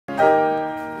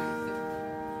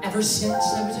Ever since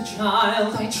I was a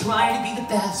child, I tried to be the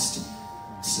best.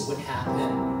 So what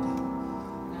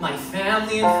happened? My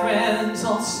family and friends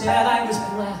all said I was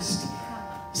blessed.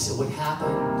 So what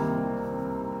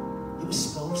happened? It was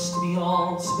supposed to be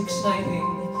all so exciting,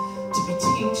 to be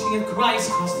teaching of Christ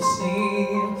across the sea.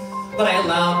 But I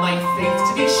allowed my faith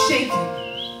to be shaken.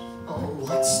 Oh,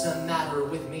 what's the matter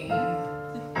with me?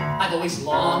 I've always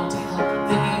longed to help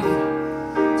the needy,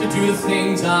 to do the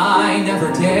things I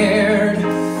never dared.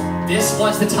 This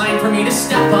was the time for me to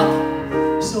step up.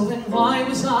 So then why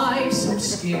was I so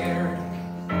scared?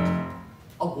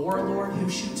 A warlord who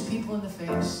shoots people in the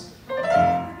face?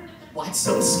 What's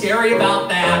so scary about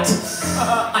that?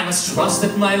 I must trust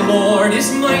that my Lord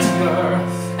is mightier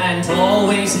and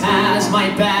always has my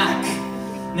back.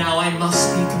 Now I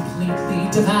must be completely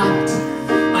devout.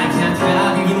 I can't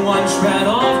have even one shred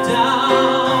of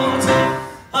doubt.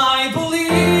 I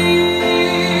believe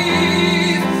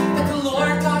that the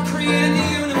Lord God created the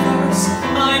universe.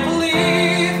 I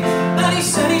believe that He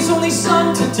sent His only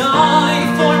Son to die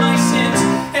for my sins.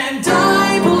 And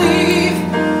I believe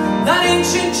that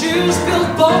ancient Jews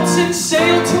built boats and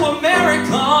sailed to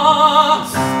America.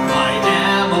 I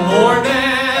am a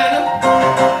Mormon,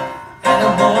 and a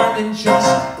Mormon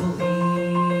just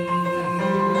believe.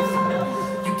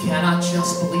 You cannot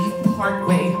just believe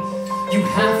partway, you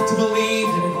have to believe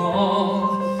in it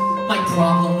all. My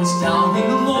problem was doubting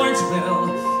the Lord's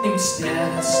will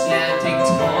instead of standing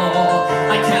tall.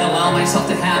 I can't allow myself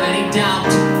to have any doubt.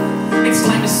 It's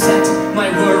time to set my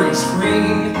worries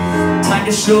free. Time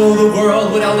to show the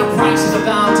world what Elder Price is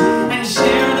about and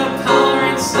share the power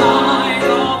inside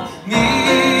of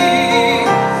me.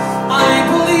 I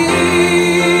believe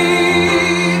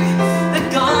that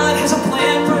God has a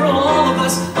plan for all of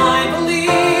us. I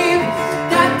believe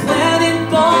that plan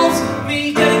involves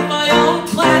me getting my own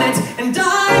planet. And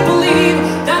I believe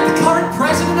that the current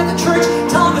president of the church,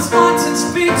 Thomas Watson,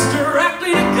 speaks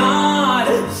directly to God.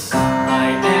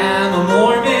 I am a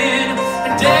Mormon,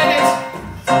 and damn it,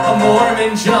 a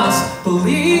Mormon just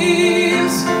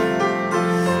believes.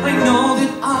 I know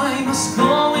that I must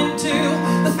go and do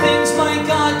the things my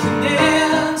God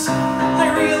commands. I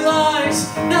realize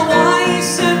now why He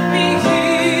sent me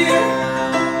here.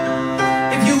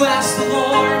 If you ask the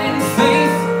Lord in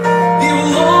faith, He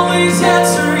will always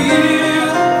answer you.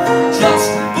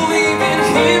 Just believe in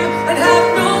Him and have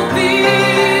no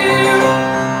fear.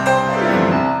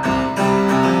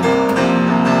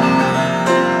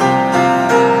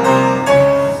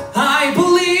 I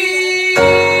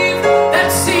believe that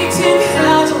Satan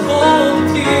has a hold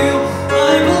of you. I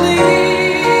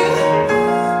believe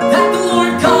that the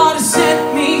Lord God has sent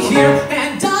me here.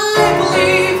 And I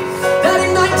believe that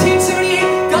in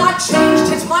 1978 God changed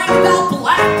His mind about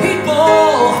black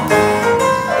people.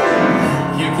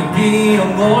 You can be a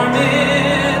Mormon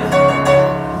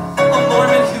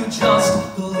who just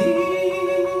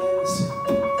believes.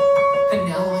 And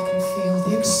now I can feel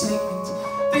the excitement.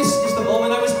 This is the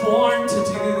moment I was born to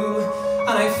do.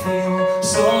 And I feel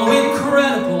so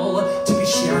incredible to be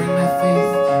sharing my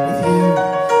faith with you.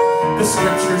 The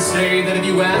scriptures say that if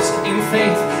you ask in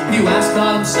faith, you ask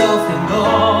God Himself will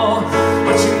know.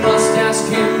 But you must ask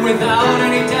Him without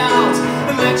any doubt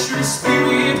and let your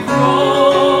spirit grow.